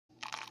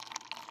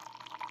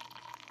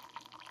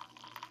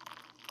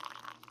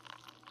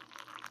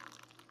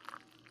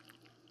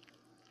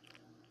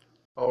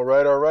All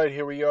right,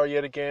 here we are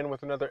yet again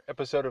with another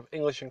episode of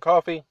English and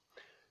Coffee.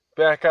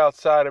 Back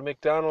outside of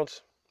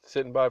McDonald's,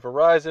 sitting by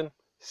Verizon,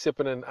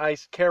 sipping an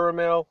iced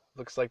caramel.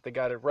 Looks like they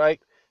got it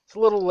right. It's a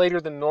little later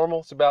than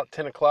normal. It's about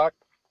 10 o'clock.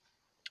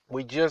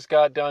 We just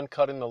got done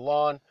cutting the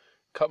lawn.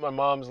 Cut my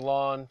mom's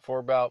lawn for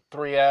about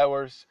 3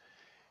 hours.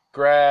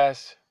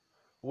 Grass,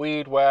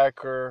 weed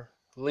whacker,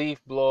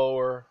 leaf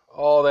blower,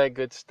 all that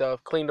good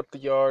stuff. Cleaned up the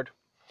yard.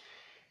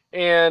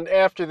 And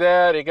after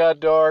that, it got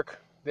dark.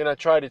 Then I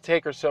tried to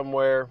take her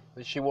somewhere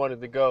that she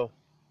wanted to go.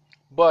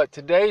 But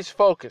today's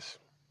focus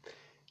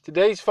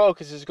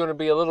is going to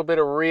be a little bit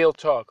of real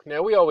talk.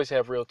 Now, we always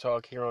have real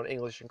talk here on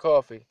English and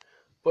Coffee,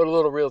 but a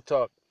little real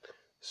talk.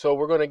 So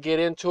we're going to get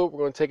into it. We're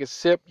going to take a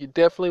sip. You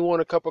definitely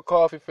want a cup of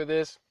coffee for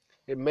this.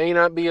 It may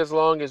not be as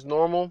long as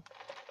normal,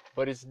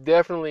 but it's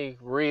definitely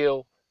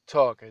real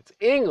talk. It's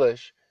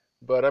English,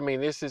 but I mean,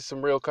 this is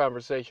some real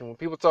conversation. When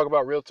people talk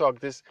about real talk,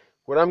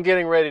 what I'm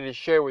getting ready to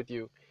share with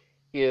you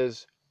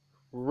is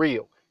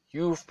real.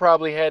 You've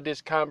probably had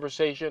this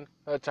conversation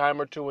a time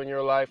or two in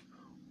your life,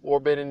 or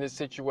been in this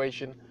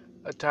situation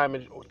a time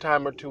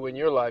or two in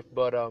your life.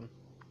 But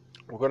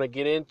we're going to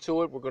get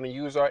into it. We're going to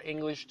use our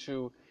English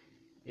to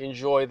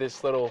enjoy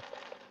this little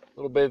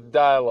bit of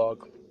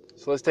dialogue.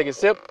 So let's take a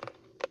sip.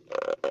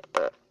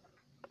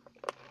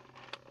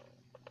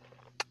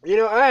 You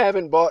know, I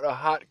haven't bought a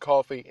hot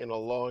coffee in a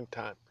long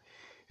time.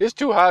 It's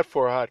too hot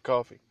for a hot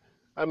coffee.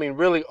 I mean,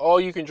 really, all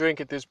you can drink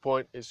at this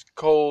point is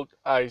cold,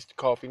 iced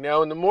coffee.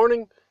 Now, in the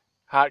morning,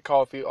 hot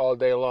coffee all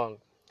day long.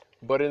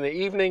 But in the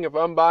evening, if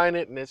I'm buying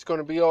it and it's going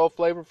to be all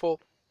flavorful,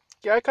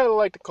 yeah, I kind of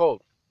like the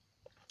cold.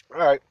 All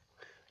right,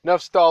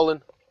 enough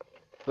stalling.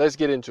 Let's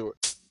get into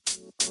it.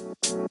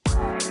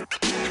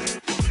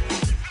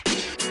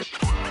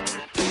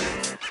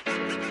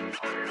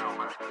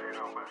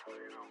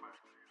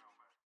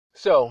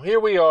 So, here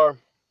we are,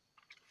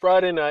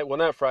 Friday night. Well,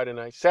 not Friday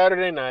night,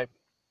 Saturday night.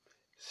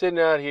 Sitting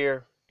out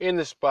here in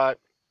the spot,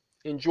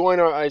 enjoying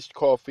our iced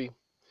coffee.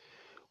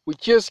 We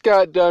just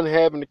got done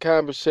having a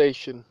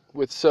conversation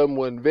with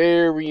someone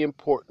very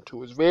important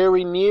to us,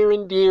 very near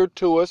and dear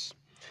to us.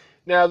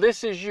 Now,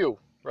 this is you,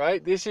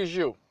 right? This is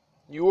you.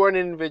 You are an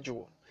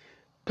individual.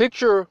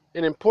 Picture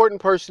an important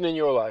person in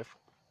your life,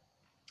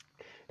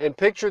 and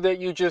picture that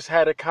you just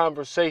had a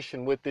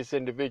conversation with this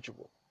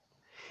individual.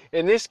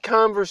 And this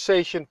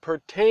conversation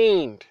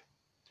pertained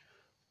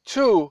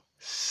to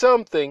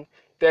something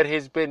that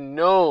has been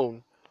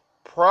known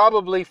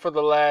probably for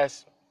the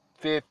last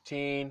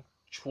 15,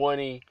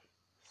 20,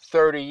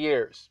 30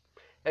 years.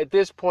 At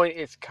this point,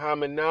 it's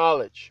common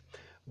knowledge.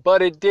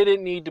 But it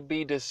didn't need to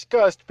be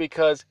discussed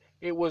because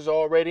it was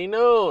already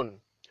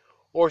known.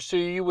 Or so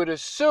you would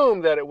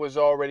assume that it was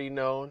already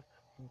known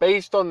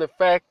based on the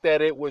fact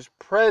that it was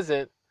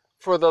present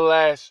for the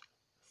last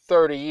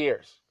 30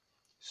 years.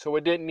 So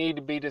it didn't need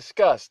to be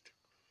discussed.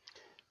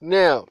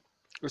 Now,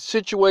 a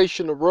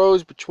situation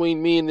arose between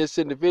me and this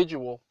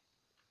individual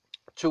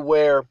to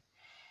where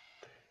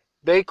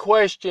they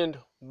questioned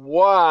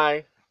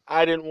why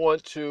I didn't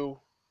want to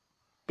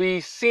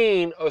be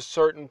seen a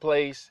certain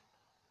place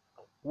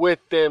with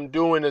them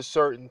doing a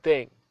certain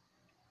thing.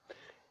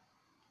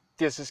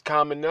 This is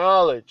common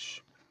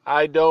knowledge.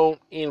 I don't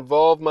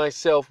involve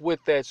myself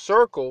with that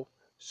circle,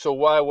 so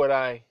why would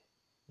I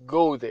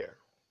go there,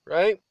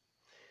 right?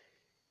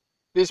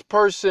 This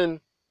person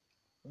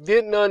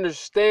didn't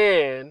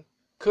understand,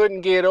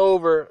 couldn't get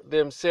over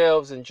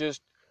themselves and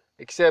just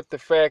accept the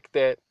fact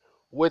that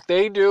what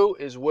they do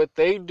is what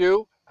they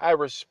do. I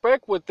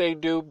respect what they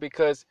do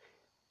because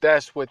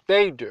that's what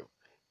they do.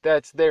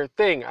 That's their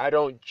thing. I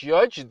don't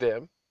judge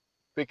them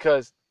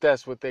because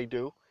that's what they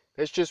do.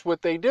 That's just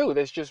what they do.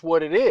 That's just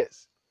what it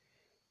is.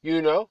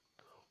 You know,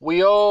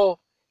 we all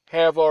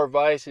have our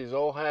vices,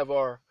 all have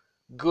our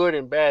good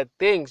and bad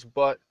things,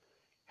 but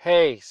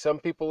hey, some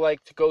people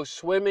like to go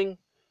swimming,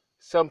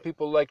 some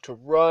people like to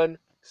run,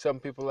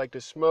 some people like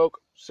to smoke,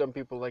 some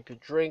people like to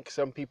drink,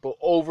 some people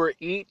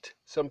overeat,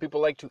 some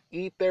people like to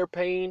eat their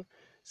pain,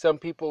 some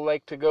people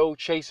like to go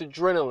chase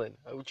adrenaline,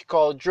 what you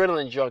call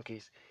adrenaline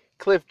junkies,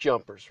 cliff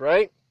jumpers,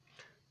 right?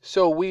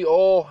 So we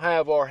all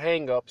have our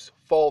hang-ups,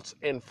 faults,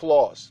 and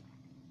flaws.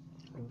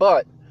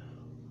 But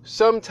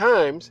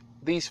sometimes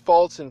these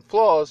faults and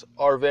flaws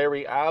are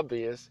very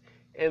obvious,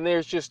 and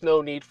there's just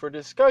no need for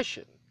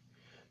discussion.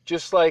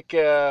 Just like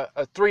a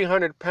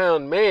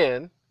 300-pound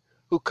man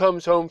who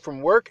comes home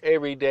from work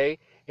every day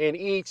and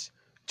eats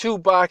 2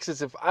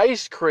 boxes of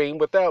ice cream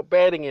without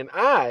batting an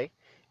eye,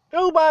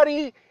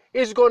 nobody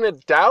is going to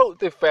doubt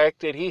the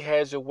fact that he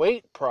has a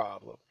weight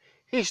problem.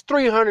 He's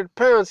 300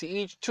 pounds. He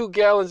eats 2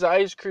 gallons of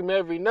ice cream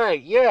every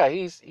night. Yeah,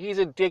 he's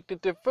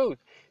addicted to food.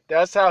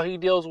 That's how he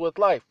deals with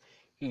life.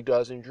 He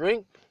doesn't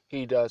drink.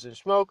 He doesn't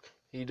smoke.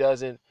 He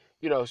doesn't,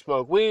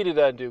 smoke weed. He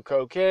doesn't do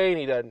cocaine.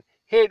 He doesn't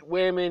hit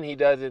women. He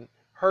doesn't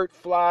hurt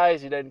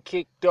flies. He doesn't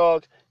kick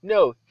dogs.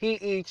 No, he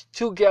eats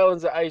 2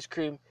 gallons of ice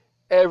cream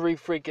every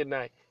freaking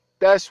night.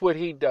 That's what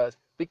he does.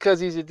 Because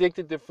he's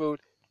addicted to food,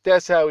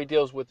 that's how he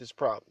deals with his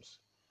problems.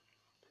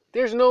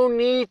 There's no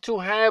need to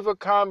have a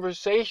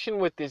conversation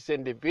with this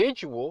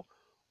individual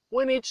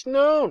when it's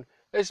known,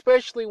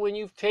 especially when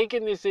you've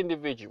taken this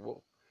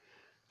individual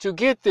to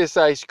get this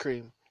ice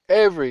cream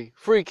every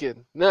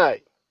freaking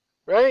night,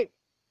 right?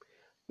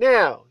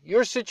 Now,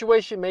 your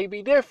situation may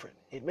be different.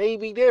 It may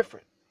be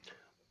different.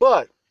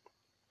 But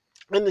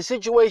in the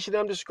situation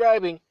I'm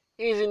describing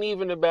isn't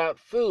even about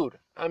food.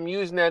 I'm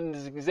using that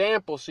as an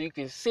example so you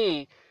can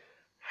see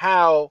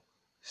how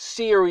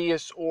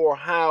serious or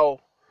how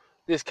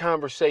this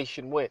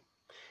conversation went.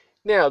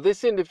 Now,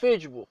 this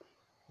individual,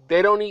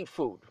 they don't eat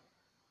food.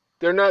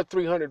 They're not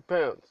 300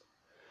 pounds.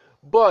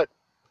 But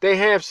they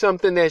have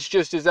something that's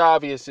just as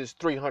obvious as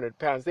 300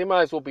 pounds. They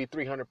might as well be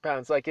 300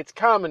 pounds. Like, it's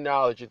common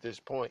knowledge at this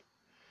point.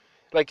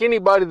 Like,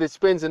 anybody that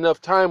spends enough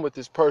time with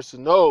this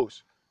person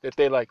knows that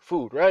they like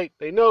food, right?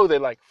 They know they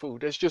like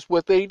food. That's just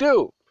what they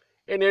do.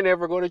 And they're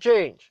never going to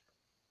change.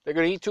 They're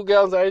going to eat 2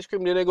 gallons of ice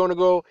cream, then they're going to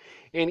go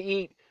and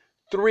eat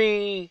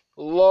 3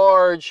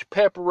 large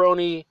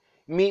pepperoni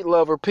meat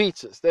lover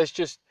pizzas. That's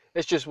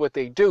just what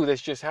they do.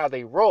 That's just how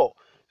they roll.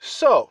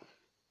 So,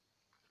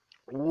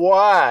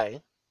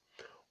 why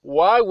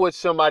would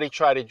somebody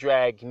try to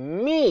drag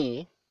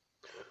me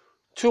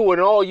to an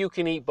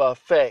all-you-can-eat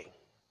buffet,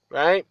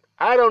 right?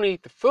 I don't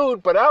eat the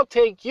food, but I'll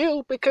take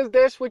you because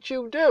that's what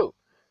you do.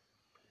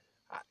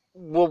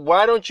 Well,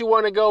 why don't you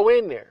want to go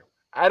in there?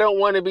 I don't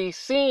want to be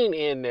seen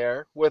in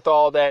there with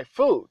all that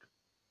food.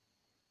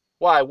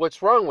 Why?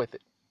 What's wrong with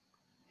it?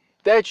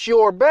 That's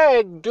your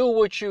bag. Do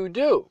what you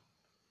do.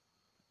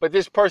 But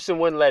this person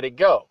wouldn't let it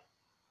go,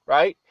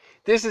 right?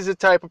 This is the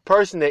type of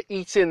person that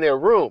eats in their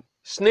room.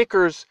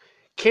 Snickers,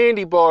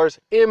 candy bars,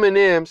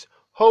 M&Ms,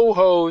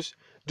 Ho-Hos,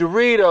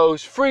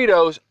 Doritos,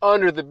 Fritos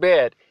under the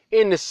bed,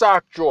 in the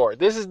sock drawer.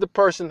 This is the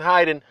person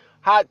hiding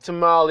hot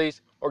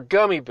tamales or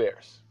gummy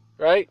bears,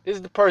 right? This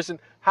is the person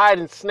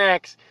hiding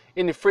snacks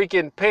in the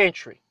freaking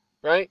pantry,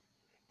 right?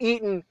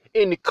 Eating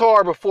in the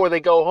car before they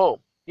go home.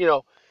 You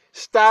know,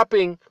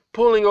 stopping,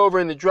 pulling over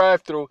in the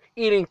drive-thru,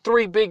 eating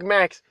 3 Big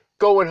Macs,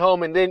 going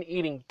home, and then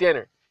eating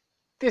dinner.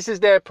 This is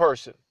that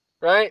person,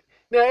 right?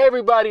 Now,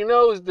 everybody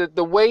knows that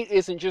the weight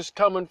isn't just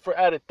coming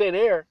out of thin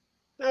air.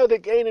 No, they're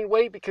gaining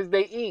weight because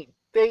they eat.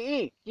 They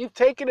eat. You've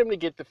taken them to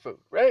get the food,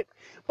 right?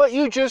 But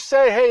you just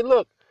say, hey,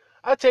 look,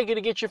 I'll take you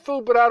to get your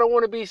food, but I don't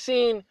want to be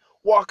seen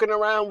walking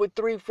around with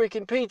 3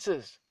 freaking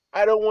pizzas.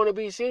 I don't want to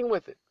be seen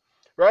with it,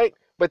 right?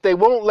 But they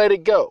won't let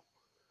it go.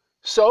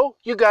 So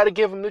you got to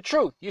give them the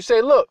truth. You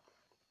say, look,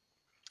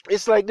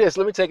 it's like this.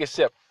 Let me take a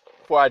sip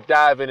before I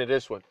dive into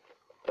this one.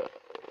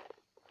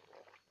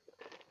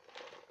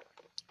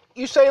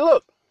 You say,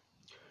 look,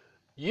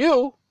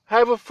 you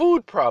have a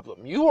food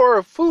problem. You are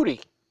a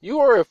foodie. You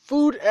are a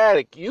food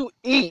addict. You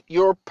eat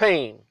your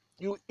pain.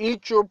 You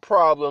eat your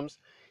problems.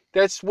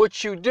 That's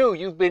what you do.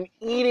 You've been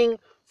eating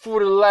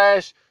for the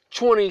last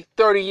 20,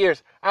 30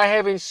 years. I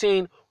haven't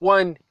seen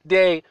one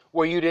day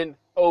where you didn't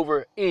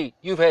overeat.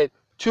 You've had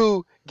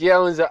 2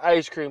 gallons of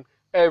ice cream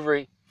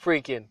every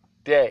freaking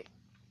day,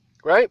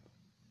 right?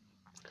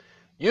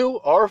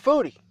 You are a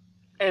foodie.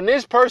 And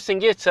this person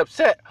gets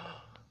upset.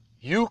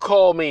 You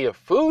call me a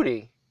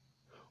foodie?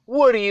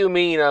 What do you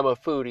mean I'm a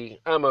foodie?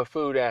 I'm a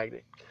food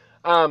addict.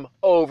 I'm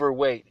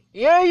overweight.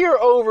 Yeah,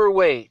 you're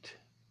overweight.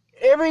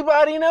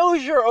 Everybody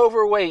knows you're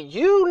overweight.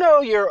 You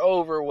know you're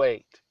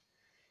overweight.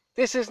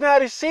 This is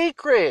not a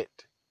secret.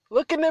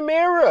 Look in the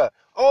mirror.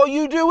 All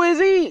you do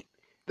is eat.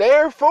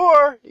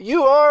 Therefore,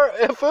 you are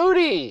a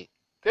foodie.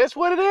 That's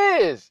what it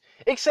is.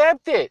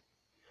 Accept it.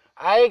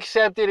 I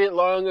accepted it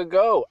long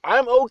ago.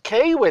 I'm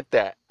okay with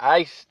that.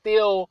 I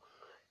still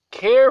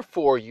care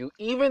for you,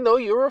 even though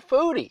you're a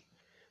foodie.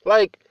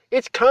 Like,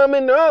 it's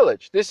common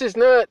knowledge. This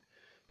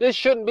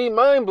shouldn't be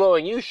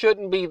mind-blowing. You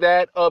shouldn't be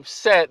that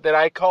upset that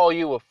I call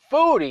you a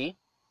foodie,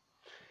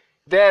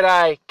 that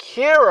I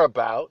care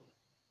about,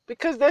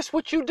 because that's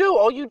what you do.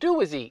 All you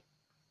do is eat.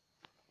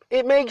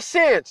 It makes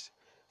sense.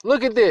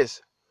 Look at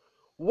this.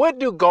 What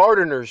do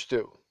gardeners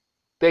do?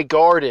 They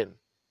garden.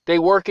 They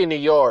work in the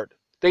yard.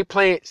 They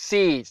plant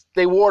seeds.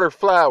 They water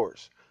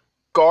flowers.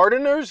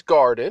 Gardeners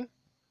garden.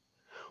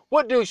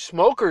 What do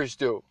smokers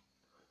do?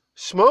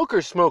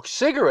 Smokers smoke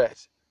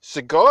cigarettes,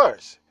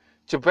 cigars,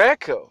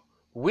 tobacco,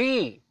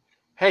 weed,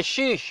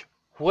 hashish,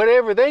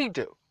 whatever they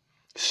do.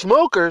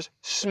 Smokers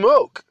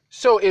smoke.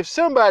 So if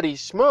somebody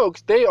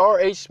smokes, they are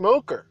a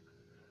smoker,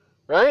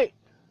 right?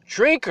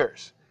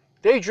 Drinkers,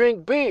 they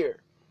drink beer,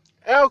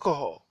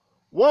 alcohol,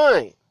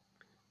 wine.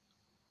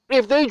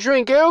 If they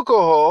drink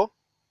alcohol,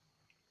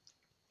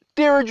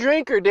 they're a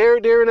drinker.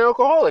 They're an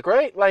alcoholic,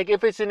 right? Like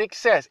if it's in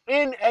excess,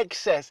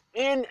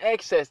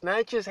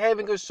 not just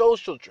having a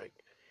social drink,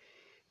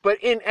 but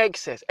in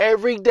excess,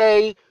 every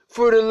day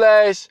for the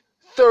last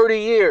 30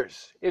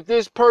 years. If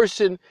this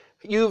person,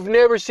 you've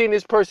never seen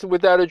this person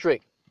without a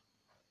drink,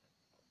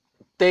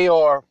 they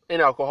are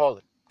an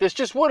alcoholic. That's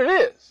just what it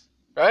is,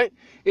 right?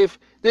 If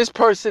this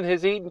person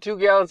has eaten 2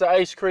 gallons of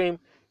ice cream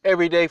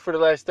every day for the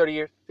last 30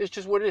 years, it's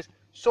just what it is.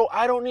 So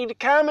I don't need to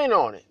comment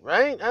on it,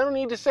 right? I don't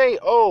need to say,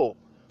 oh,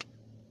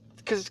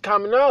 because it's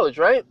common knowledge,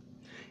 right?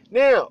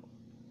 Now,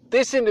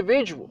 this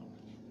individual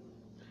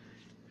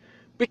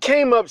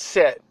became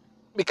upset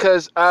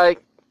because I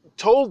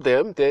told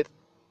them that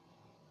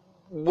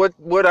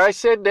what I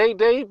said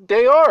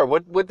they are,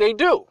 what they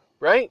do,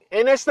 right?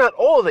 And that's not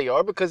all they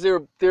are, because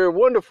they're a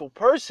wonderful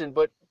person,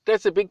 but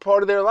that's a big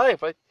part of their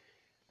life. I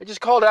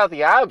just called out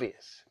the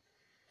obvious.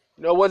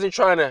 You know, I wasn't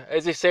trying to,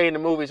 as they say in the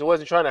movies, I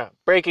wasn't trying to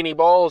break any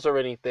balls or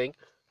anything.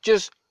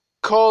 Just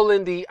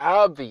calling the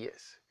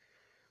obvious.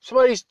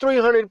 Somebody's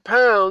 300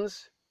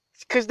 pounds,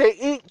 it's because they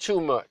eat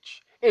too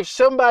much. If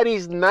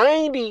somebody's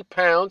 90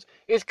 pounds,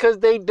 it's because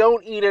they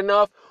don't eat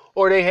enough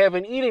or they have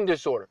an eating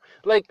disorder.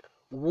 Like,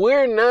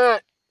 we're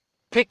not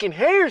picking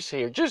hairs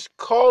here. Just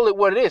call it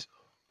what it is.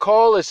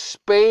 Call a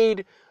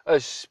spade,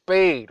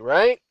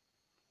 right?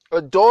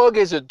 A dog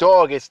is a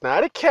dog. It's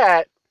not a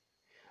cat.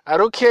 I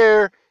don't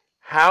care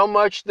how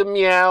much the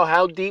meow,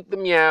 how deep the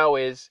meow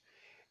is.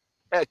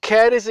 A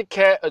cat is a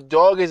cat. A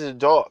dog is a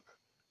dog,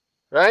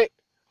 right?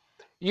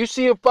 You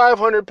see a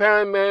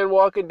 500-pound man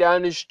walking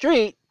down the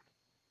street,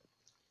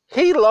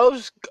 he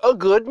loves a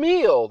good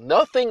meal.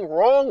 Nothing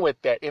wrong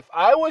with that. If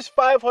I was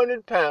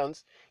 500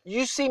 pounds,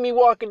 you see me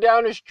walking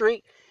down the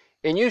street,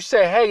 and you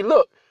say, hey,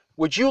 look,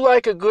 would you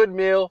like a good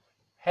meal?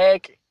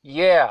 Heck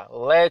yeah,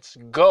 let's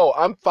go.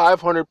 I'm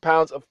 500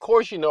 pounds. Of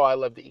course you know I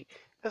love to eat.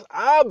 That's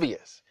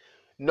obvious.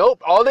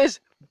 Nope, all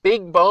this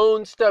big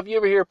bone stuff. You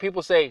ever hear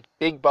people say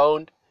big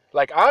boned?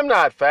 Like, I'm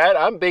not fat,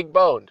 I'm big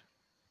boned.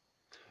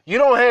 You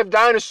don't have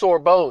dinosaur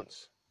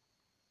bones.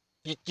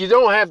 You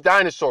don't have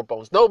dinosaur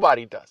bones.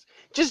 Nobody does.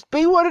 Just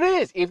be what it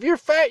is. If you're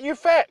fat, you're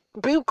fat.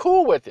 Be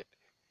cool with it.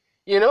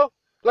 You know?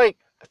 Like,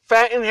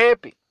 fat and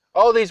happy.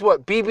 All these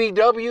what?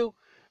 BBW?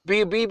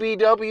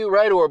 BBW,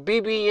 right? Or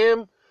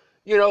BBM?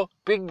 You know,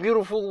 big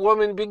beautiful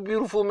woman, big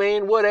beautiful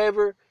man,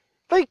 whatever.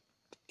 Like,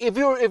 if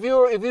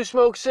you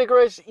smoke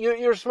cigarettes,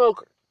 you're a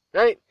smoker,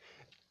 right?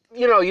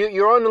 You know,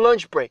 you're on the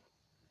lunch break.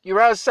 You're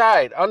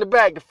outside, on the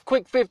back, the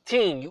quick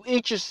 15. You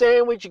eat your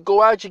sandwich, you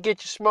go out, you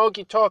get your smoke,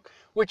 you talk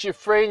with your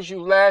friends, you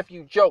laugh,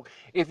 you joke.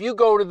 If you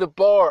go to the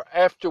bar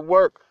after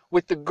work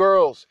with the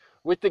girls,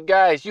 with the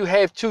guys, you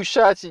have 2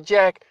 shots of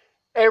Jack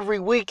every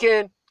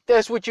weekend.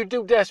 That's what you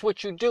do. That's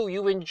what you do.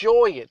 You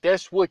enjoy it.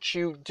 That's what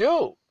you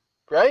do,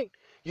 right?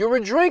 You're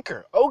a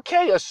drinker.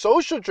 Okay. A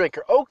social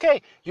drinker.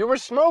 Okay. You're a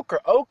smoker.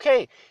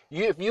 Okay.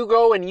 If you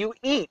go and you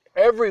eat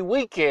every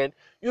weekend,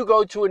 you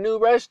go to a new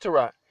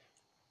restaurant.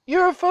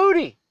 You're a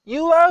foodie.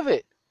 You love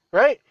it,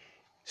 right?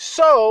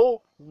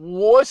 So,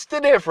 what's the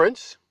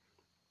difference?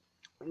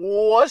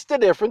 What's the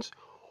difference?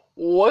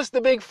 What's the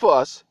big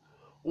fuss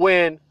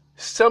when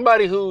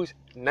somebody who's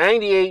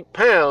 98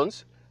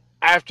 pounds,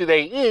 after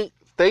they eat,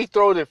 they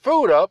throw their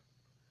food up,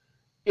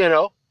 you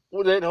know,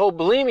 with that whole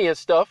bulimia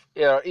stuff,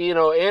 you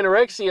know,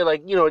 anorexia,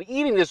 like, you know, an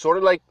eating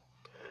disorder, like,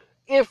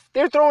 if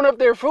they're throwing up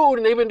their food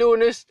and they've been doing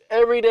this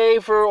every day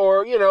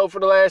for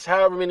the last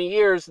however many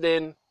years,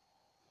 then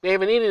they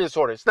have an eating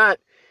disorder. It's not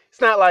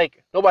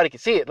like nobody can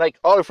see it. Like,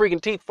 all the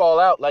freaking teeth fall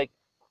out. Like,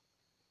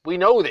 we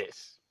know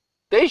this.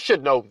 They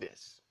should know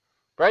this,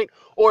 right?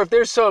 Or if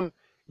there's some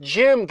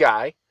gym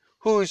guy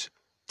who's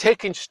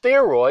taking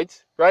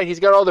steroids, right? He's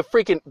got all the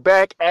freaking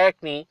back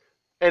acne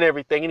and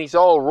everything, and he's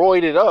all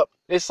roided up.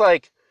 It's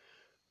like,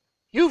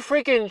 you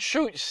freaking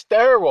shoot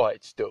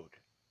steroids, dude,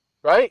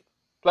 right?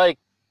 Like,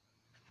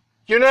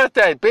 you're not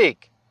that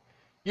big.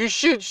 You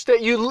shoot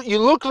you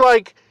look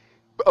like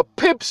a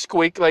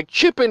pipsqueak, like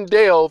Chip and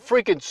Dale,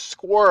 freaking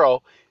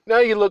squirrel. Now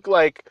you look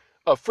like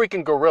a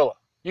freaking gorilla.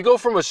 You go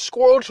from a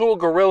squirrel to a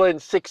gorilla in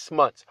 6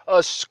 months.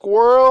 A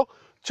squirrel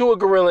to a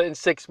gorilla in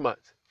 6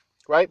 months,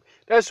 right?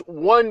 That's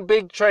one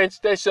big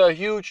that's a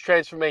huge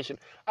transformation.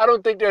 I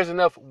don't think there's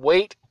enough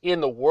weight in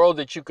the world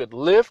that you could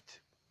lift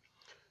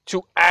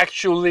to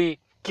actually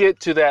get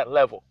to that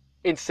level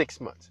in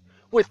 6 months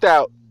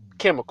without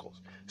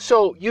chemicals.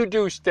 So you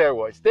do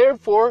steroids.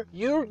 Therefore,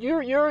 you're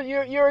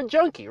a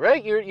junkie,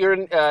 right? You're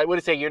what do they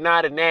say? You're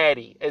not a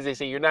natty, as they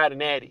say. You're not a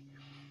natty.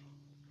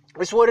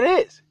 It's what it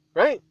is,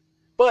 right?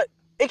 But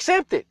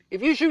accept it.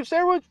 If you shoot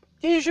steroids,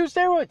 you shoot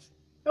steroids.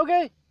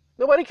 Okay,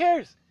 nobody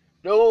cares.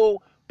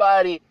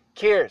 Nobody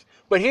cares.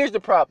 But here's the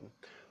problem: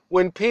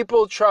 when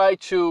people try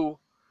to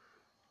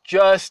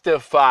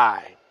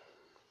justify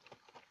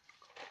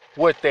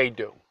what they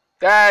do,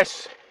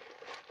 that's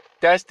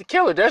the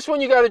killer. That's when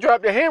you got to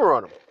drop the hammer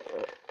on them.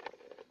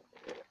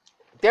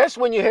 That's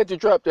when you had to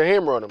drop the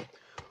hammer on them.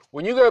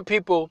 When you got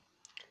people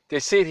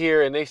that sit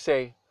here and they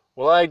say,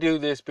 well, I do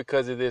this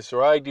because of this,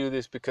 or I do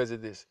this because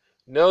of this.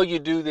 No, you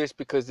do this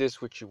because this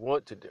is what you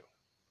want to do.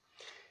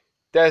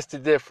 That's the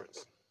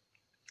difference.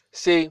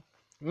 See,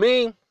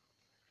 me,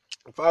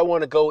 if I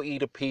want to go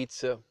eat a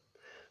pizza,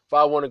 if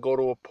I want to go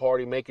to a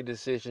party, make a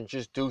decision,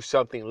 just do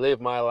something, live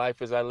my life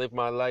as I live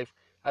my life.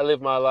 I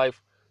live my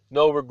life,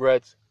 no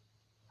regrets.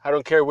 I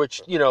don't care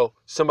what,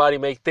 somebody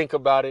may think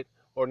about it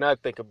or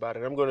not think about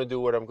it. I'm going to do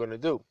what I'm going to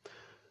do.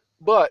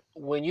 But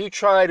when you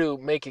try to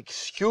make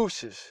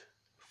excuses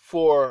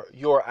for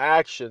your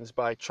actions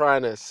by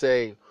trying to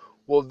say,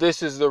 well,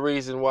 this is the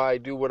reason why I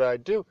do what I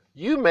do,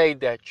 you made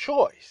that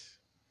choice,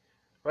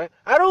 right?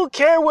 I don't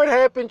care what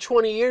happened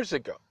 20 years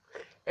ago.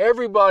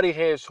 Everybody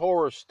has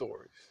horror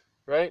stories,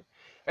 right?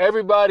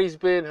 Everybody's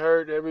been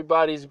hurt.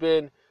 Everybody's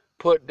been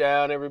put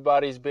down.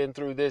 Everybody's been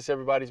through this.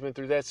 Everybody's been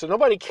through that. So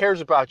nobody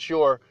cares about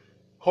your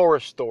horror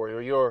story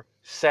or your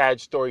sad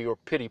story, your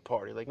pity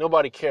party. Like,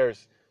 nobody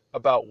cares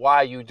about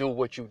why you do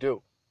what you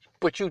do.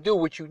 But you do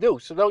what you do.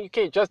 So you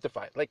can't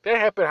justify it. Like, that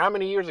happened how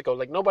many years ago?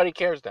 Like, nobody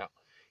cares now.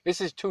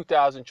 This is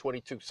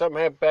 2022.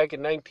 Something happened back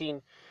in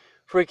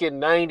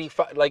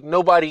 95. Like,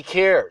 nobody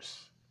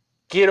cares.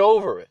 Get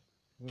over it.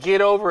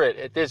 Get over it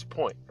at this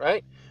point,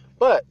 right?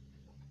 But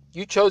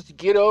you chose to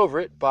get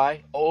over it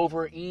by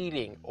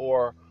overeating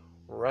or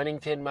running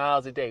 10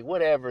 miles a day,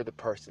 whatever the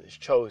person has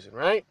chosen,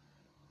 right?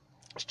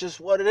 It's just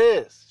what it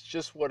is. It's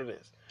just what it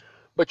is.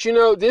 But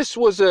this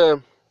was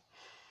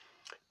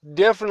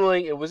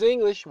definitely, it was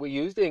English. We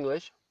used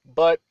English.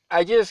 But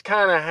I just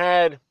kind of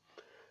had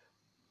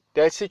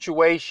that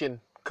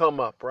situation come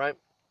up, right?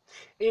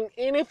 And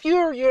if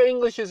your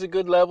English is a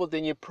good level,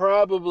 then you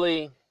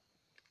probably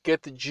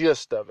get the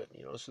gist of it.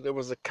 So there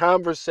was a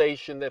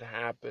conversation that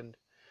happened.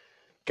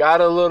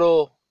 Got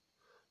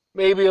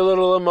maybe a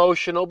little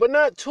emotional, but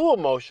not too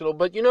emotional.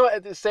 But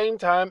at the same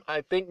time,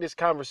 I think this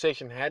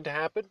conversation had to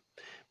happen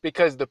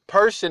because the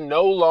person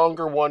no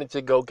longer wanted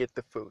to go get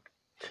the food.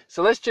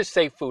 So let's just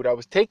say food. I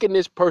was taking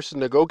this person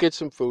to go get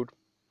some food,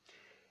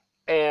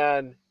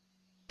 and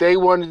they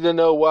wanted to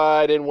know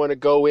why I didn't want to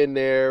go in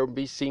there and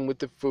be seen with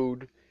the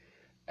food.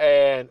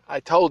 And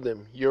I told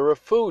them, you're a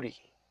foodie.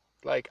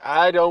 Like,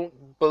 I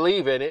don't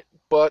believe in it,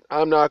 but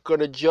I'm not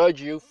going to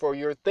judge you for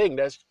your thing.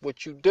 That's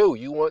what you do.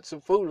 You want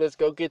some food, let's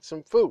go get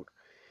some food.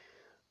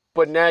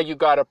 But now you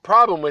got a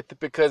problem with it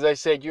because I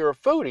said you're a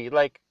foodie.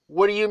 Like,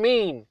 what do you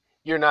mean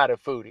you're not a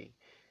foodie?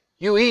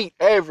 You eat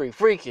every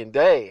freaking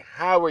day.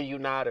 How are you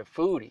not a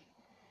foodie?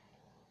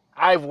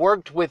 I've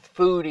worked with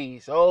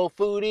foodies. All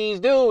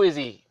foodies do is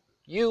eat.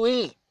 You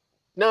eat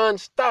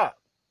nonstop.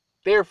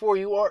 Therefore,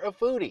 you are a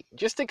foodie.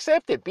 Just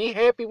accept it. Be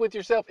happy with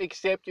yourself.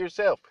 Accept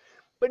yourself.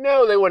 But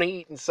no, they want to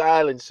eat in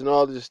silence and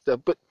all this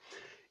stuff. But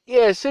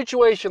yeah, a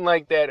situation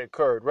like that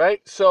occurred, right?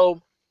 So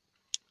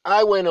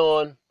I went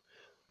on,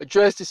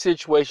 addressed the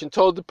situation,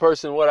 told the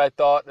person what I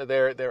thought of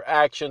their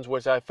actions,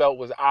 which I felt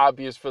was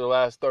obvious for the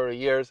last 30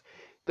 years.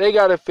 They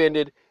got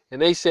offended,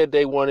 and they said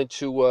they wanted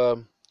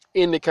to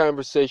end the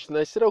conversation.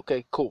 I said,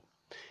 okay, cool.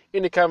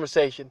 End the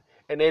conversation,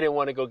 and they didn't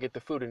want to go get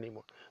the food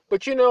anymore.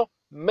 But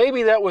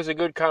maybe that was a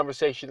good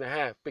conversation to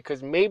have,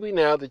 because maybe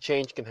now the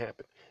change can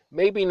happen.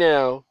 Maybe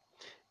now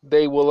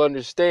they will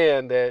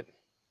understand that,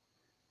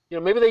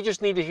 maybe they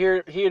just need to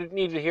hear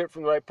it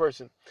from the right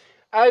person.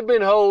 I've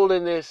been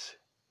holding this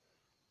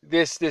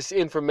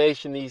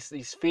information,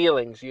 these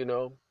feelings,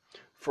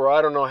 for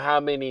I don't know how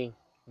many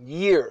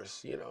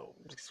years,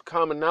 it's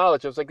common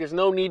knowledge. I was like, there's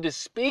no need to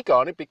speak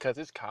on it because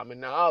it's common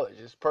knowledge.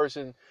 This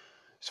person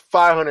is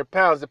 500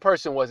 pounds. The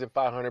person wasn't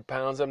 500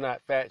 pounds. I'm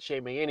not fat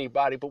shaming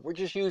anybody, but we're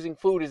just using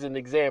food as an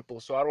example,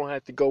 so I don't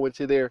have to go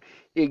into their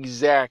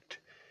exact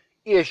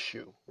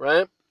issue,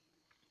 right?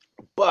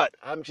 But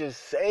I'm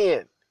just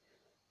saying,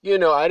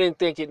 I didn't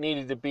think it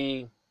needed to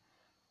be,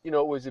 it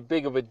was as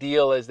big of a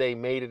deal as they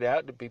made it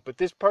out to be. But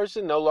this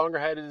person no longer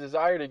had a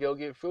desire to go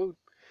get food.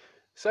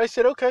 So I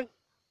said, okay,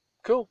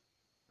 cool.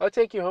 I'll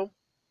take you home.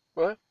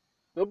 Well,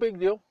 no big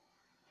deal.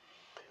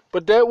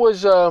 But that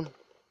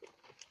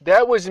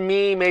was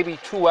me maybe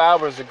 2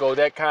 hours ago,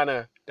 that kind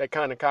of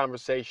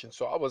conversation.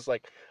 So I was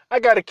like,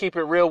 I got to keep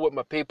it real with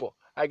my people.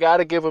 I got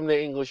to give them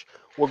the English.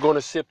 We're going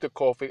to sip the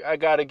coffee. I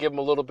got to give them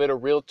a little bit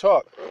of real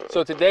talk.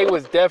 So today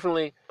was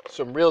definitely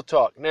some real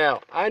talk.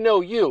 Now, I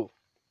know you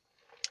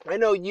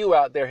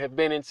out there have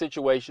been in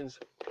situations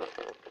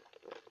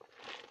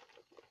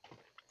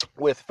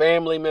with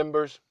family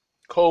members,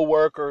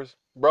 co-workers,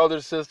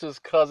 brothers, sisters,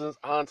 cousins,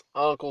 aunts,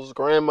 uncles,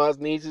 grandmas,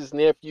 nieces,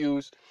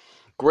 nephews,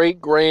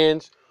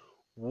 great-grands,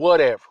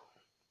 whatever,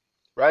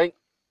 right?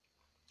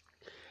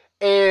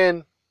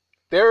 And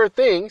there are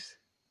things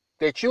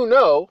that you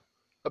know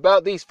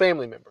about these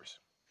family members,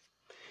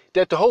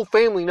 that the whole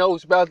family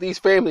knows about these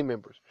family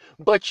members,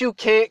 but you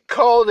can't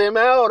call them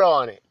out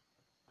on it.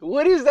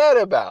 What is that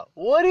about?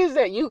 What is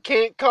that? You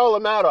can't call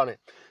them out on it.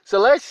 So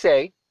let's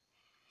say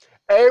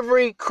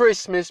every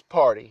Christmas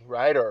party,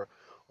 right, or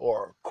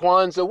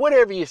Kwanzaa,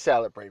 whatever you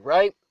celebrate,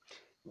 right?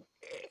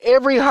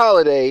 Every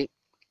holiday,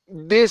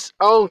 this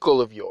uncle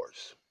of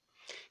yours,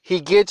 he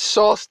gets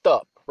sauced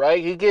up,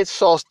 right? He gets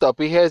sauced up.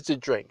 He has the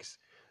drinks,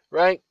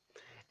 right?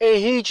 And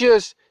he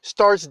just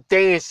starts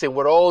dancing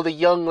with all the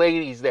young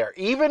ladies there.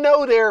 Even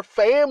though they're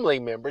family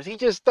members, he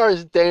just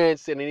starts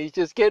dancing and he's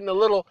just getting a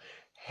little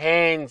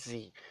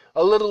handsy,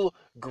 a little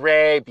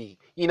grabby.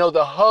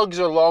 The hugs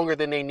are longer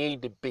than they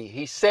need to be.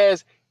 He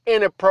says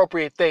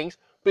inappropriate things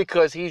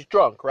because he's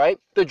drunk, right?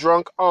 The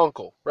drunk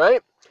uncle,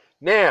 right?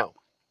 Now,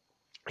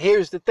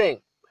 here's the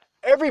thing.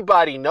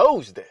 Everybody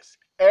knows this.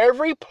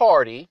 Every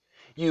party,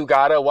 you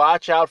got to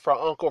watch out for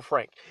Uncle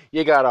Frank.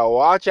 You got to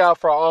watch out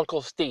for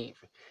Uncle Steve.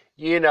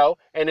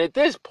 And at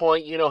this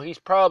point, he's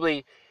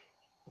probably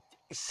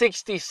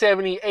 60,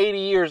 70, 80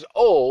 years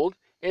old.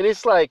 And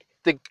it's like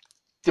the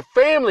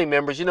family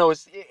members,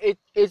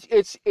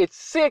 it's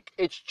sick,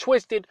 it's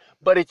twisted,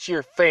 but it's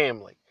your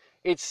family.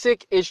 It's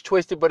sick, it's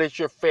twisted, but it's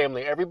your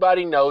family.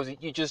 Everybody knows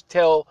it. You just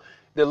tell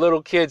the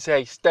little kids,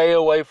 hey, stay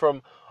away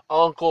from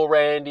Uncle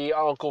Randy,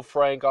 Uncle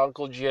Frank,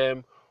 Uncle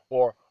Jim,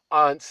 or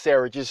Aunt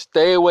Sarah. Just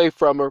stay away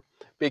from her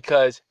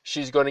because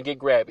she's going to get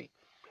grabby.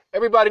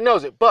 Everybody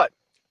knows it. But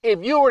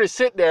if you were to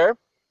sit there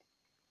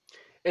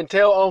and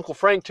tell Uncle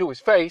Frank to his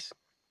face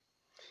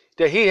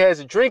that he has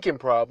a drinking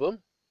problem,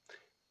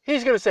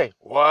 he's going to say,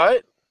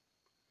 what?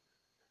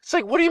 It's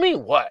like, what do you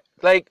mean, what?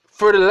 Like,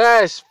 for the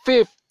last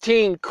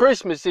 15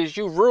 Christmases,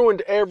 you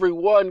ruined every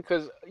one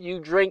because you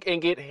drink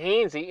and get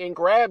handsy and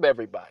grab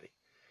everybody.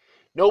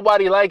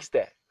 Nobody likes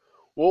that.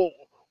 Well,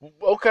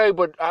 okay,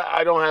 but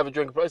I don't have a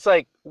drinking problem. It's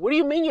like, what do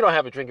you mean you don't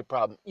have a drinking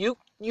problem? You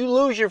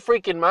lose your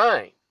freaking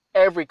mind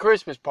every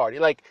Christmas party.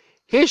 Like,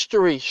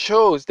 history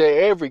shows that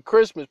every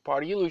Christmas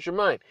party, you lose your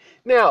mind.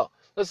 Now,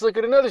 let's look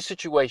at another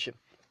situation.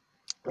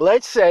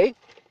 Let's say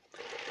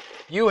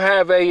you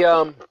have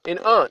an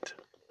aunt,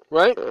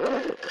 right?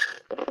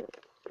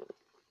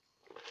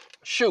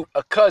 Shoot,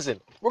 a cousin.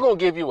 We're going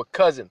to give you a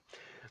cousin.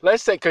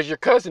 Let's say, because your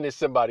cousin is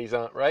somebody's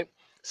aunt, right?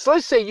 So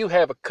let's say you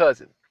have a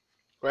cousin,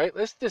 right?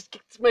 Let's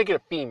make it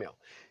a female.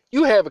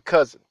 You have a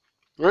cousin,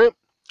 right?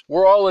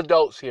 We're all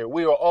adults here.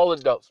 We are all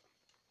adults.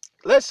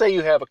 Let's say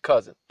you have a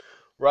cousin,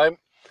 right?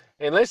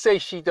 And let's say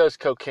she does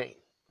cocaine,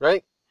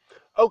 right?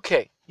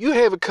 Okay, you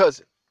have a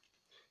cousin.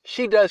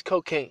 She does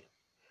cocaine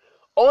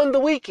on the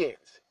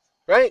weekends,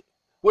 right?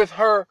 With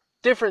her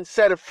different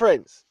set of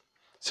friends.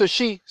 So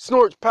she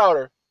snorts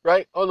powder,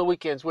 right, on the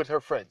weekends with her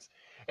friends.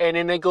 And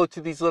then they go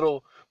to these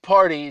little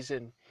parties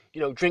and,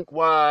 drink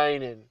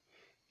wine and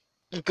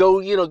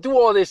go, do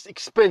all this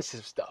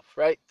expensive stuff,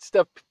 right?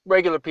 Stuff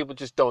regular people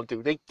just don't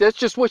do. That's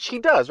just what she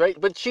does, right?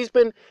 But she's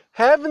been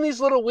having these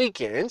little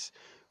weekends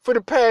for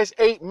the past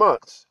 8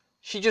 months.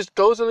 She just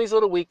goes on these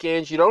little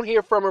weekends. You don't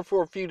hear from her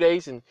for a few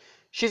days, and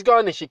she's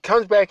gone, and she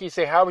comes back, and you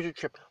say, how was your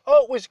trip?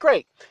 Oh, it was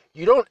great.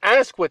 You don't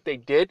ask what they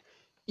did,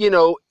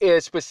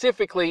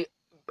 specifically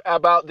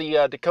about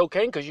the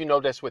cocaine, because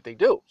that's what they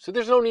do. So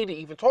there's no need to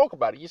even talk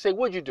about it. You say,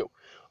 what'd you do?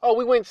 Oh,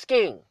 we went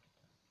skiing.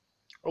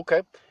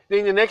 Okay.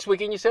 Then the next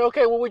weekend you say,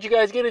 okay, well, what'd you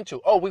guys get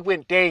into? Oh, we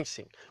went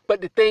dancing.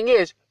 But the thing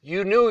is,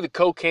 you knew the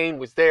cocaine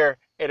was there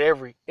at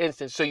every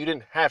instance, so you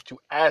didn't have to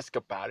ask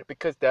about it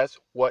because that's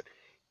what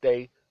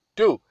they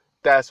do.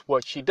 That's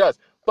what she does.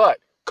 But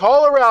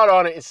call her out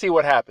on it and see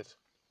what happens.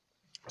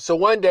 So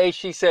one day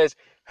she says,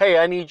 hey,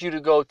 I need you to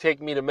go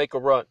take me to make a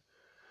run.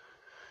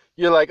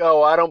 You're like,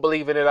 oh, I don't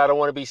believe in it. I don't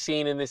want to be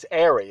seen in this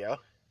area.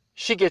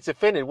 She gets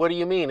offended. What do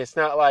you mean? It's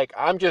not like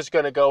I'm just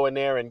going to go in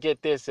there and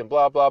get this and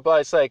blah, blah, blah.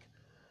 It's like,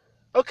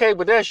 okay,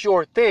 but that's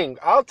your thing.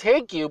 I'll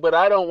take you, but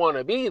I don't want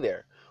to be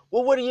there.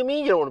 Well, what do you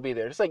mean you don't want to be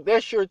there? It's like,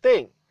 that's your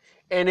thing.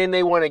 And then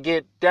they want to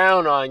get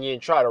down on you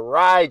and try to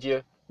ride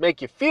you,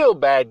 make you feel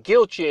bad,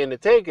 guilt you into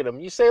taking them.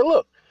 You say,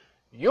 look,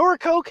 you're a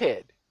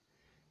cokehead.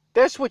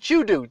 That's what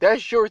you do.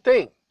 That's your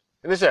thing.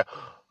 And they say,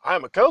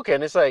 I'm a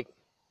cokehead. It's like,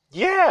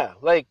 yeah,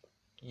 like,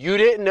 you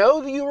didn't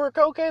know that you were a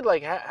cokehead?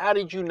 Like, how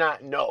did you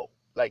not know?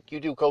 Like, you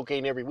do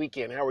cocaine every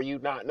weekend. How are you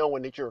not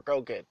knowing that you're a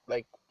cokehead?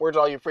 Like, where's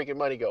all your freaking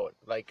money going?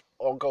 Like,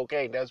 on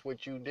cocaine. That's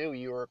what you do.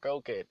 You're a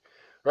cokehead.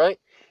 Right?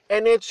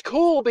 And it's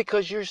cool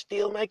because you're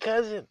still my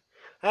cousin.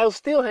 I'll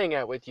still hang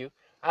out with you.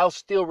 I'll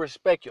still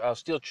respect you. I'll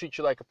still treat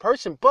you like a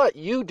person. But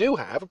you do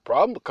have a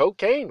problem with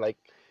cocaine. Like,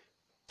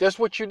 that's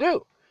what you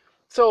do.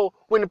 So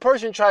when the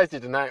person tries to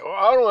deny, oh,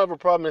 I don't have a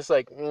problem, it's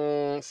like,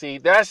 see,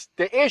 that's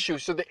the issue.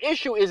 So the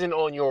issue isn't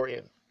on your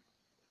end.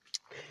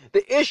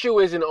 The issue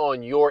isn't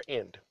on your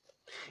end.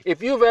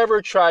 If you've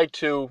ever tried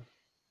to,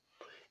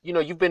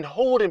 you've been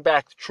holding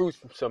back the truth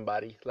from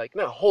somebody, like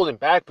not holding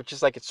back, but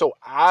just like it's so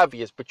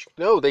obvious, but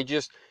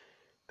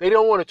they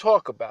don't want to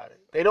talk about it.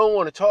 They don't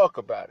want to talk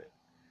about it.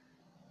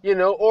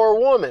 Or a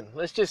woman.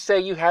 Let's just say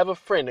you have a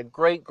friend, a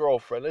great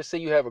girlfriend. Let's say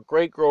you have a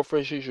great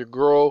girlfriend. She's your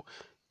girl.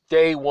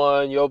 Day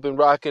one, you've been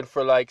rocking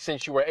for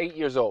since you were 8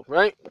 years old,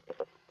 right?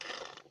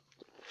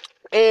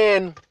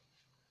 And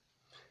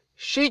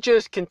she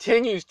just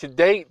continues to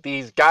date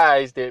these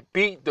guys that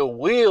beat the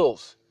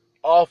wheels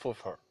off of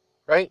her,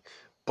 right?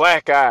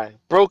 Black eye,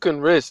 broken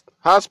wrist,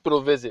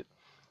 hospital visit,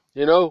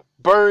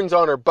 burns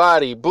on her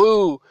body,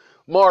 blue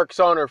marks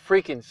on her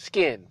freaking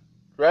skin,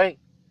 right?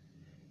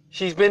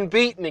 She's been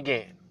beaten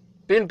again.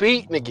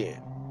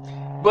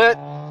 But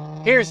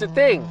here's the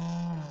thing.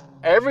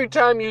 Every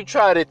time you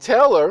try to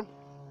tell her,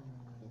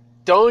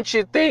 don't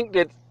you think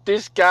that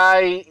this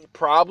guy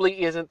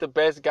probably isn't the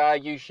best guy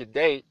you should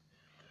date?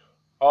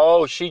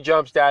 Oh, she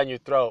jumps down your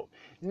throat.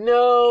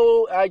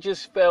 No, I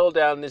just fell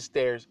down the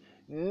stairs.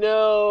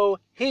 No,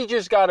 he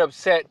just got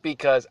upset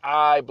because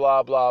I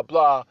blah, blah,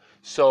 blah,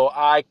 so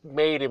I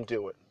made him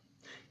do it.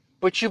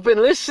 But you've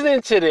been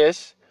listening to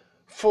this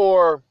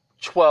for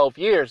 12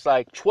 years.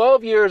 Like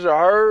 12 years of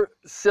her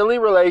silly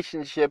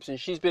relationships, and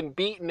she's been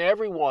beating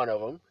every one of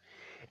them.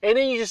 And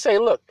then you just say,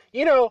 look,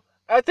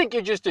 I think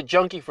you're just a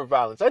junkie for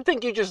violence. I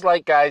think you just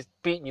like guys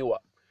beating you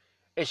up.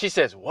 And she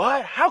says,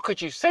 what? How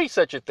could you say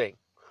such a thing?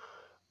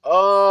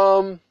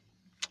 For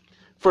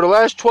the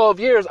last 12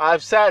 years,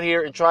 I've sat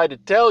here and tried to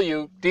tell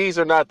you these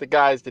are not the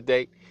guys to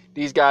date.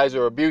 these guys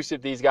are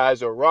abusive, these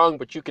guys are wrong,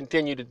 but you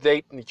continue to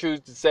date and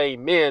choose the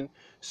same men.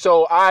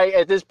 So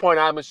at this point,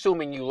 I'm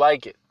assuming you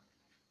like it,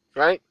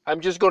 right?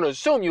 I'm just going to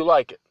assume you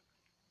like it,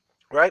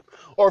 right?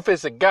 Or if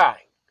it's a guy,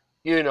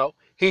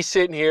 he's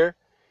sitting here,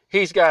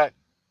 he's got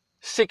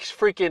 6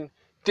 freaking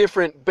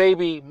different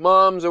baby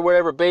moms or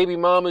whatever, baby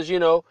mamas,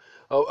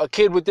 a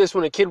kid with this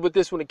one, a kid with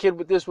this one, a kid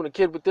with this one, a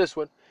kid with this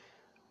one,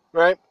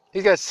 right?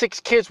 He's got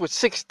 6 kids with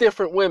 6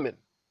 different women,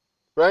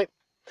 right?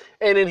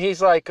 And then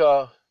he's like,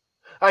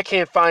 I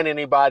can't find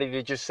anybody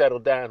to just settle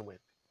down with.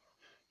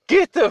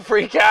 Get the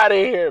freak out of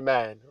here,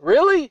 man.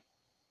 Really?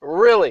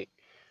 Really?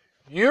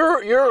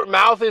 Your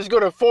mouth is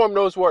going to form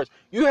those words.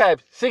 You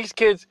have 6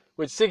 kids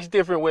with 6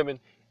 different women,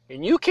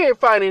 and you can't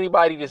find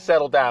anybody to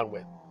settle down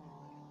with.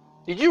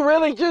 Did you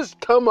really just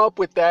come up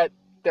with that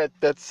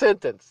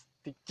sentence?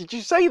 Did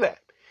you say that?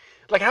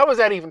 Like, how is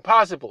that even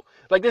possible?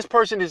 Like, this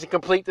person is in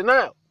complete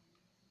denial.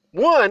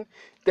 One,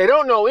 they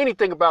don't know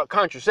anything about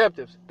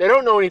contraceptives. They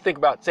don't know anything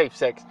about safe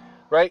sex,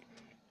 right?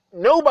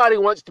 Nobody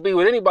wants to be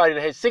with anybody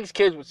that has 6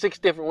 kids with 6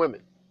 different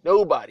women.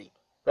 Nobody,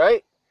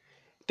 right?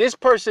 This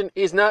person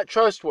is not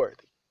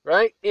trustworthy,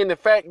 right? In the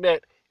fact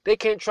that they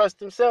can't trust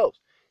themselves.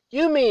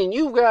 You mean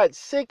you've got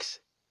 6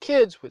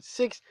 kids with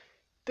 6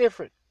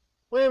 different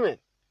women,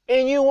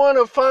 and you want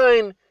to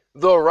find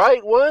the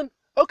right one?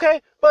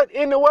 Okay, but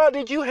in the wild,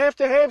 did you have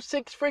to have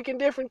 6 freaking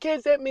different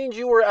kids? That means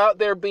you were out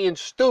there being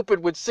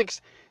stupid with 6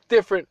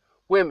 different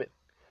women.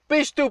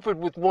 Be stupid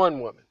with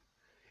one woman.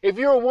 If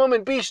you're a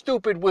woman, be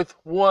stupid with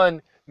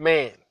one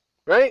man,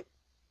 right?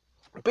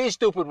 Be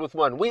stupid with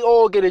one. We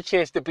all get a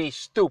chance to be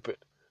stupid,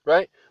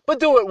 right? But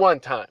do it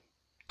one time.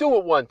 Do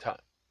it one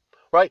time,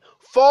 right?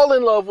 Fall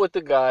in love with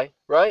the guy,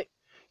 right?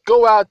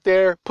 Go out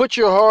there, put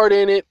your heart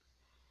in it.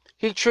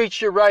 He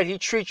treats you right, he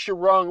treats you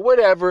wrong,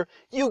 whatever.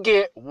 You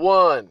get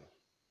one,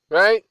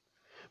 right?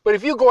 But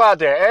if you go out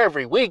there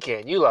every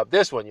weekend, you love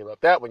this one, you love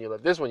that one, you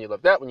love this one, you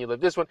love that one, you love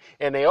this one,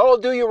 and they all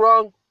do you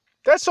wrong,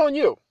 that's on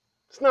you.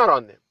 It's not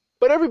on them.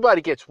 But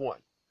everybody gets one.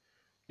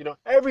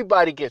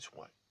 Everybody gets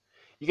one.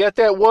 You got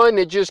that one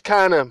that just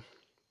kind of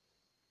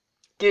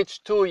gets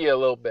to you a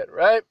little bit,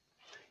 right?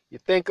 You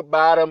think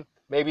about them.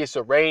 Maybe it's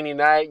a rainy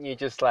night and you're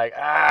just like,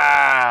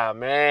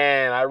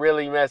 man, I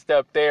really messed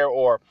up there.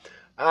 Or,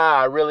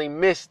 I really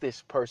missed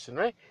this person,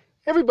 right?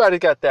 Everybody's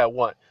got that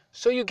one.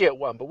 So you get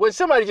one. But when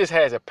somebody just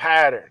has a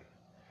pattern,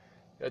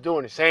 they're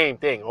doing the same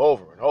thing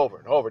over and over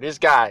and over. This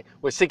guy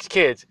with 6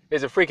 kids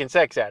is a freaking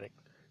sex addict.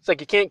 It's like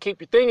you can't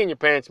keep your thing in your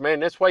pants, man.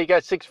 That's why you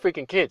got 6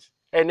 freaking kids.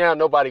 And now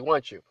nobody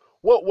wants you.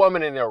 What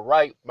woman in their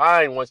right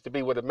mind wants to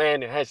be with a man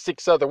that has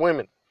 6 other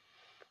women?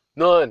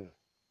 None.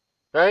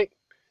 Right?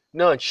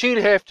 None. She'd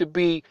have to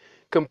be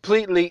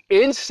completely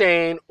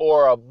insane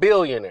or a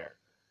billionaire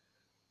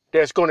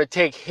that's going to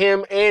take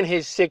him and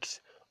his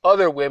 6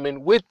 other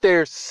women with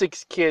their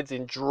 6 kids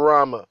in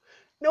drama.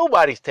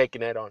 Nobody's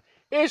taking that on.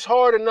 It's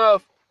hard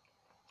enough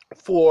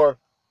for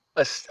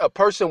a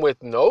person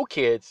with no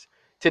kids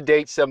to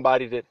date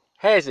somebody that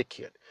has a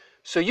kid.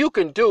 So you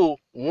can do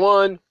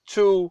 1,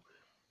 2,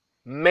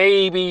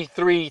 maybe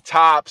 3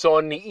 tops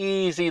on the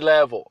easy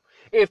level.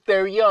 If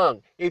they're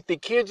young, if the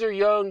kids are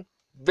young,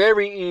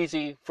 very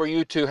easy for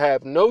you to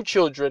have no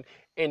children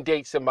and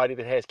date somebody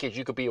that has kids.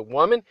 You could be a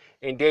woman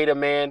and date a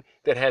man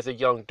that has a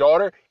young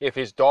daughter. If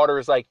his daughter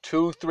is like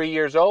 2, 3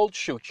 years old,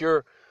 shoot,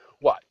 you're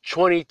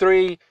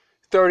 23,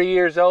 30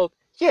 years old?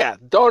 Yeah,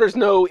 daughter's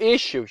no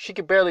issue. She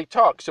could barely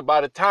talk. So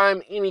by the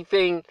time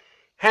anything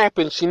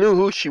happened, she knew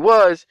who she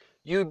was.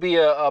 You'd be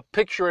a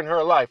picture in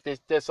her life.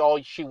 That's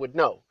all she would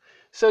know.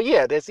 So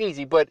yeah, that's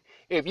easy. But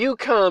if you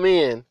come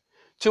in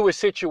to a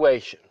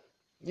situation,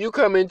 you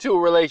come into a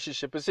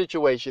relationship, a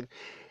situation,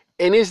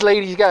 and this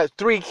lady's got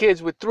 3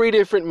 kids with 3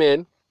 different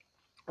men,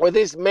 or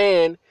this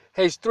man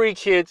has 3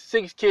 kids,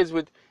 6 kids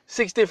with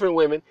 6 different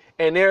women,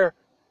 and they're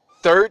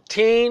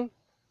 13,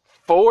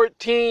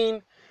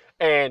 14,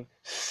 and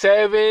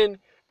 7,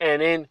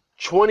 and then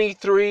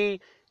 23,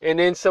 and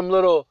then some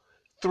little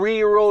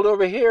 3-year-old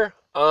over here.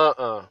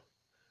 That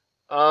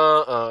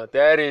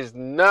is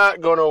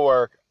not going to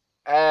work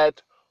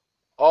at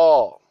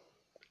all.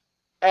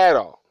 At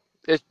all.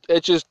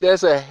 It's just,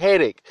 that's a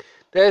headache.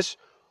 That's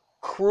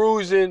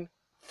cruising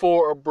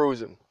for a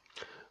bruising.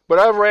 But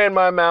I've ran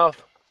my mouth.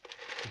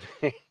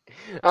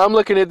 I'm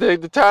looking at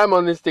the time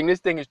on this thing. This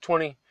thing is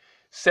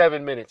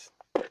 27 minutes.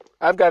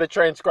 I've got to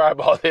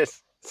transcribe all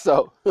this.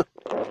 So,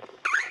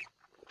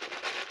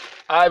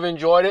 I've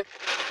enjoyed it.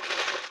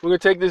 We're going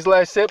to take this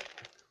last sip.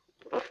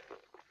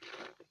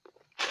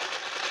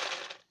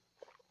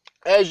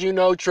 As you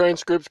know,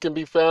 transcripts can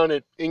be found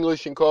at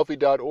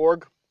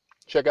englishandcoffee.org.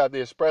 Check out the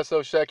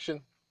espresso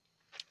section.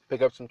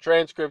 Pick up some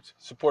transcripts.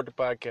 Support the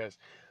podcast.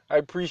 I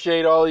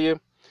appreciate all of you.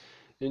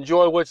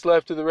 Enjoy what's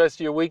left of the rest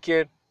of your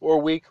weekend or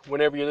week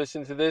whenever you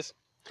listen to this.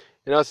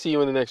 And I'll see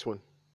you in the next one.